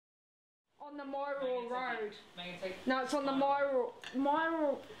On the Moral Road. No, it's on the Moral.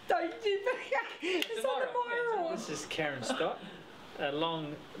 Don't you think? It's on the Moral. This is Karen Stott, a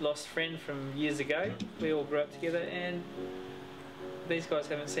long lost friend from years ago. We all grew up together, and these guys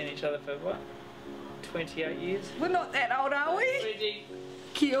haven't seen each other for what? 28 years? We're not that old, are we?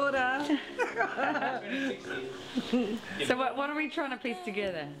 Kia ora. 26 years. So what are we trying to piece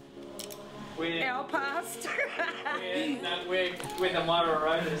together? Our past. We're the Mara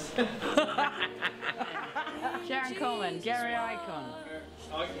Roaders. Sharon Coleman, Gary Icon.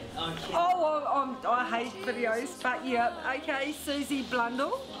 Oh, I hate videos, but yeah, okay, Susie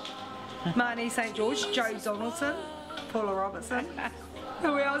Blundell, Marnie St. George, Joe Donaldson, Paula Robertson,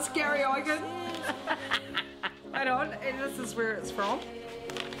 who else? Gary Icon. Hold on, and this is where it's from.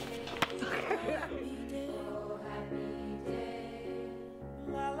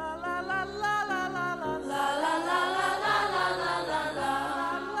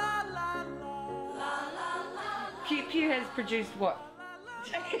 Pio Pio has produced what?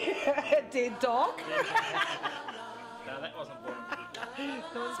 A dead dog. No, that wasn't born.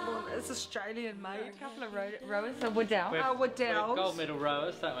 It's Australian made. A couple of rowers. So Waddell. Waddell's. We're gold medal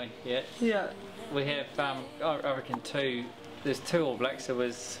rowers, don't we? Yeah. Yeah. We have, I reckon there's 2 All Blacks. There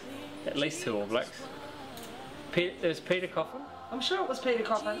was at least 2 All Blacks. There's Peter Coffin. I'm sure it was Peter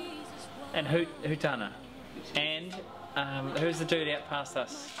Coffin. And Hutana. And who's the dude out past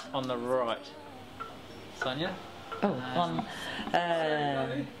us on the right? Sonia? Oh,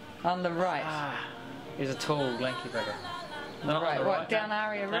 on the right. He's a tall, lanky bugger. Not Right, on the what, right, down no.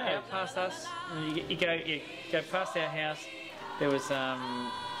 Aria No, Road? out past us. And you go past our house. There was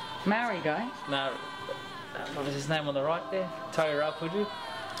Maori guy. no, what was his name on the right there? Tau Raupudu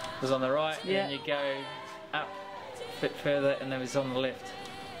was on the right, Yeah. and you go up a bit further, and there was on the left.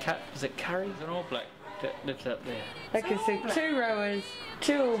 Was it Curry? It was an All Black that lived up there. Okay, so 2 rowers,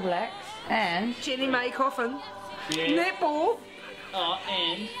 2 All Blacks, and Jenny May Coffin. Yeah. Netball Oh,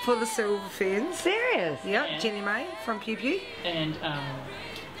 and for the Silver Ferns. serious. Yep, And- Jenny May from Pio Pio. and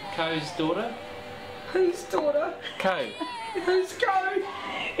Ko's daughter. Whose daughter? Ko. Who's Go?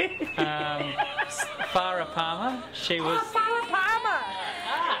 Farah Palmer. She was. Oh, Farah Palmer.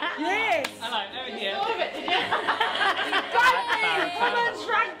 Yes. Hello, over here. Rugby. Women's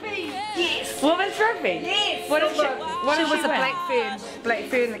rugby. Yes. Women's rugby? Yes. What is she? What She does was she a win? black fern. Black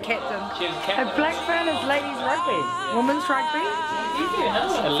fern, the captain. She was A captain. black fan is ladies rugby. Women's rugby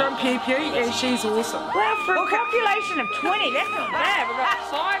from Pio Pio, and she's awesome. Well, for a population of 20, that's not bad. We've got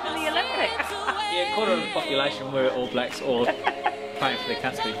 5 in the Olympics. Yeah, quarter of the population were All Blacks or playing for the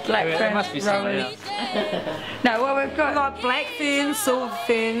country. Black There ferns, must be something rowers. else. No, well, we've got. Like black ferns, silver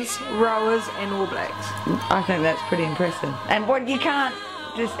ferns, rowers, and All Blacks. I think that's pretty impressive. And what you can't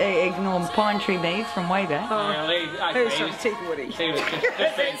just ignore Pine Tree Meads from way back. Well, Who's from Teakwoody? he was just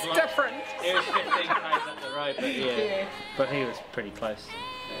 15 It's different. He was 15 k's up the road, but yeah, but he was pretty close.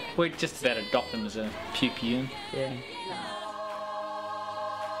 We just about adopt him as a Pio Pio. Yeah.